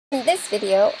In this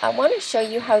video, I want to show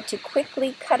you how to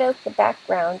quickly cut out the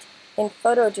background in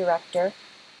PhotoDirector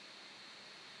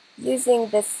using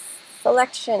the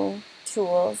selection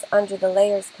tools under the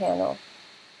Layers panel,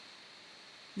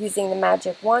 using the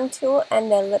Magic Wand tool and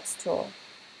the Ellipse tool.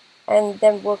 And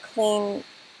then we'll clean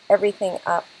everything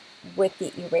up with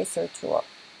the Eraser tool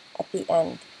at the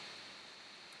end.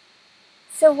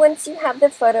 So once you have the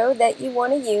photo that you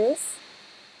want to use,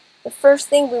 the first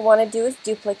thing we want to do is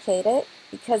duplicate it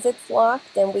because it's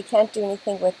locked and we can't do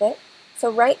anything with it. So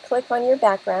right-click on your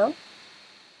background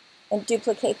and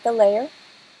duplicate the layer,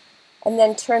 and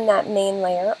then turn that main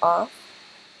layer off.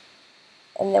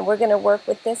 And then we're going to work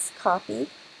with this copy.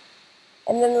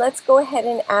 And then let's go ahead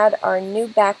and add our new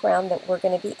background that we're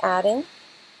going to be adding.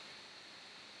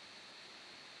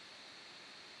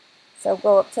 So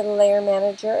go up to the Layer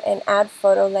Manager and add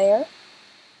Photo Layer.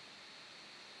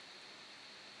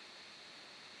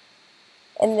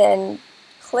 And then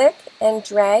click and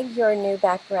drag your new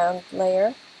background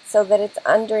layer so that it's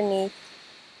underneath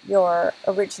your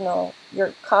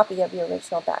copy of your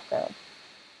original background.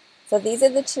 So these are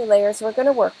the two layers we're going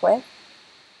to work with.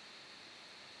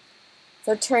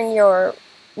 So turn your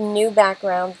new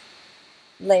background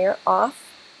layer off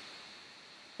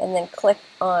and then click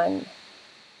on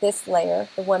this layer,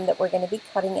 the one that we're going to be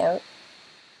cutting out,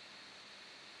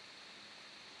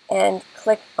 and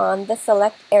click on the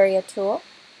Select Area tool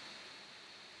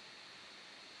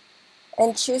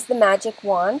and choose the Magic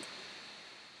Wand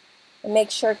and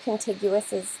make sure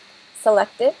Contiguous is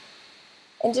selected,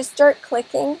 and just start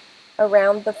clicking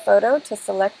around the photo to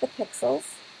select the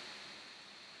pixels.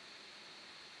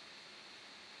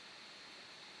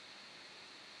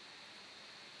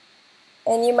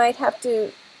 And you might have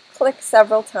to click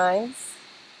several times.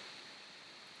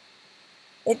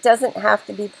 It doesn't have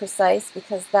to be precise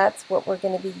because that's what we're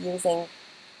going to be using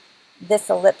this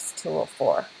ellipse tool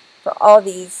for all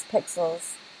these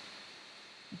pixels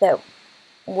that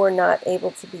were not able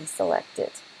to be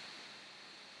selected.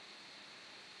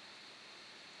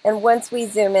 And once we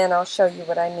zoom in, I'll show you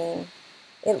what I mean.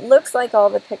 It looks like all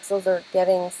the pixels are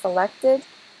getting selected,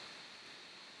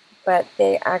 but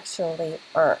they actually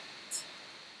aren't.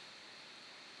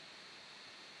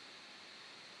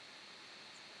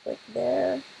 Click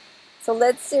there. So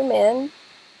let's zoom in,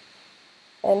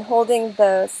 and holding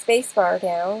the space bar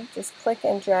down, just click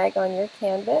and drag on your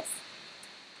canvas.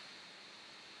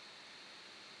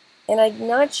 And I'm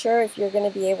not sure if you're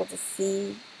going to be able to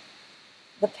see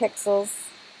the pixels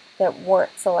that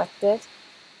weren't selected.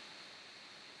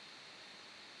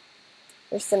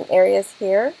 There's some areas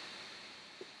here.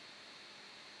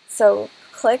 So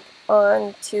click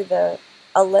on to the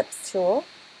ellipse tool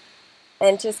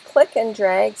and just click and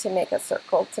drag to make a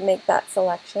circle to make that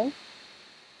selection.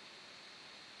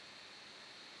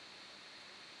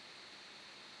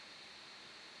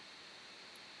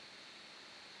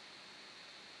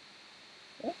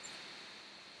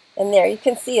 And there you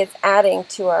can see it's adding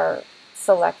to our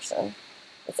selection.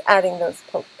 It's adding those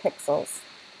pixels.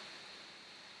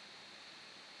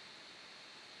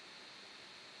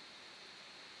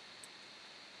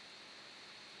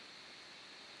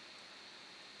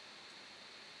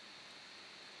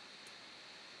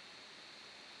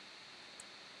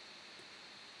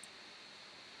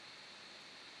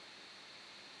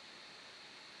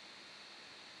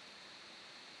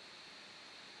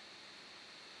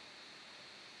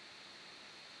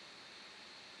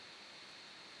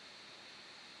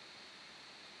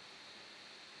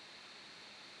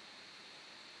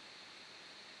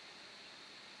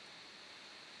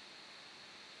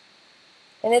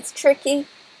 And it's tricky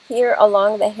here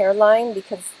along the hairline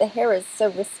because the hair is so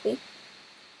wispy.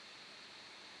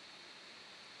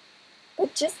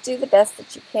 But just do the best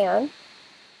that you can.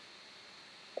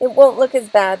 It won't look as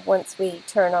bad once we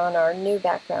turn on our new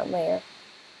background layer.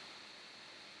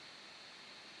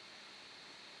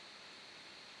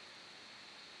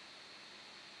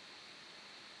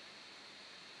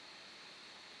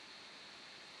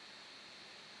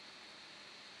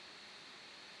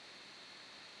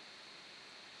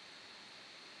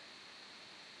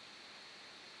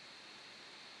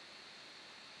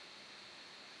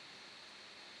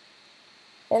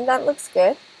 And that looks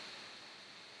good.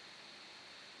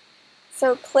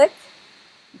 So click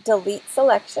Delete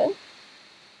Selection.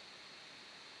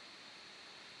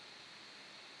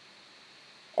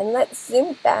 And let's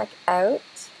zoom back out.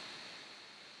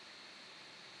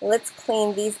 Let's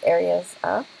clean these areas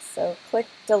up. So click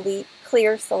Delete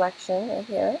Clear Selection right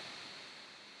here.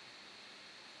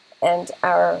 And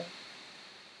our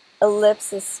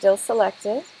ellipse is still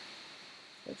selected.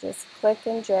 So just click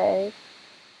and drag.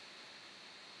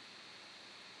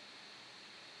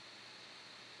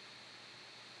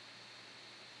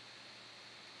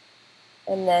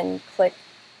 and then click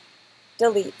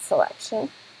Delete Selection.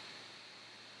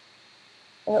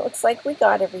 And it looks like we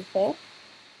got everything.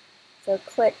 So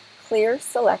click Clear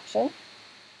Selection.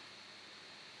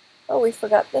 Oh, we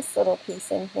forgot this little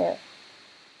piece in here.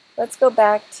 Let's go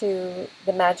back to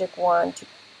the magic wand to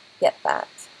get that.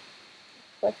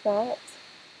 Click that,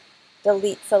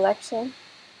 delete selection,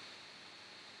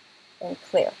 and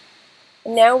clear.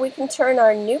 And now we can turn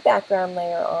our new background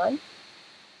layer on.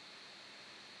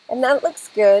 And that looks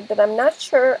good, but I'm not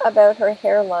sure about her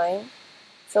hairline.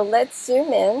 So let's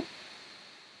zoom in.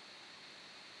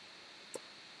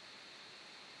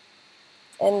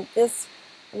 And this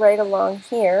right along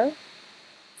here.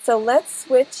 So let's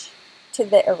switch to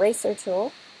the eraser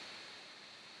tool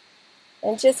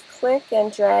and just click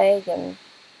and drag and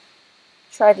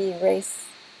try to erase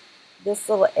this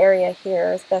little area here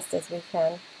as best as we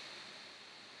can.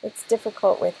 It's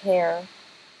difficult with hair.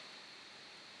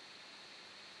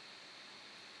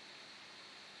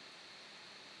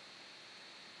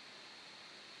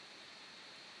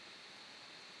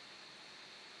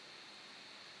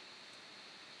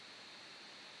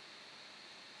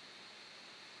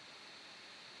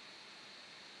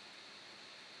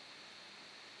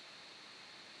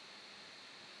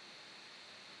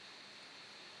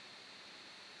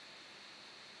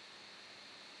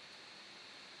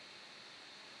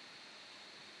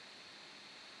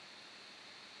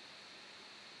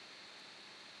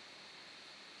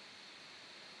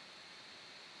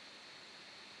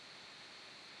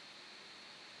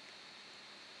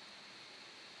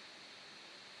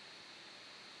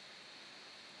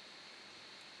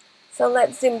 So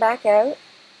let's zoom back out.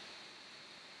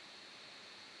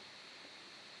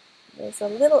 There's a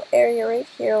little area right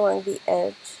here along the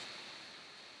edge.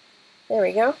 There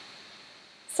we go.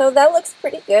 So that looks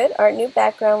pretty good. Our new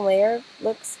background layer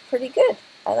looks pretty good.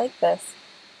 I like this.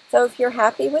 So if you're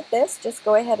happy with this, just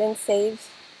go ahead and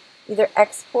save, either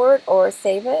export or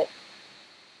save it.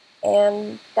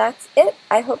 And that's it.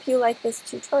 I hope you like this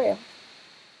tutorial.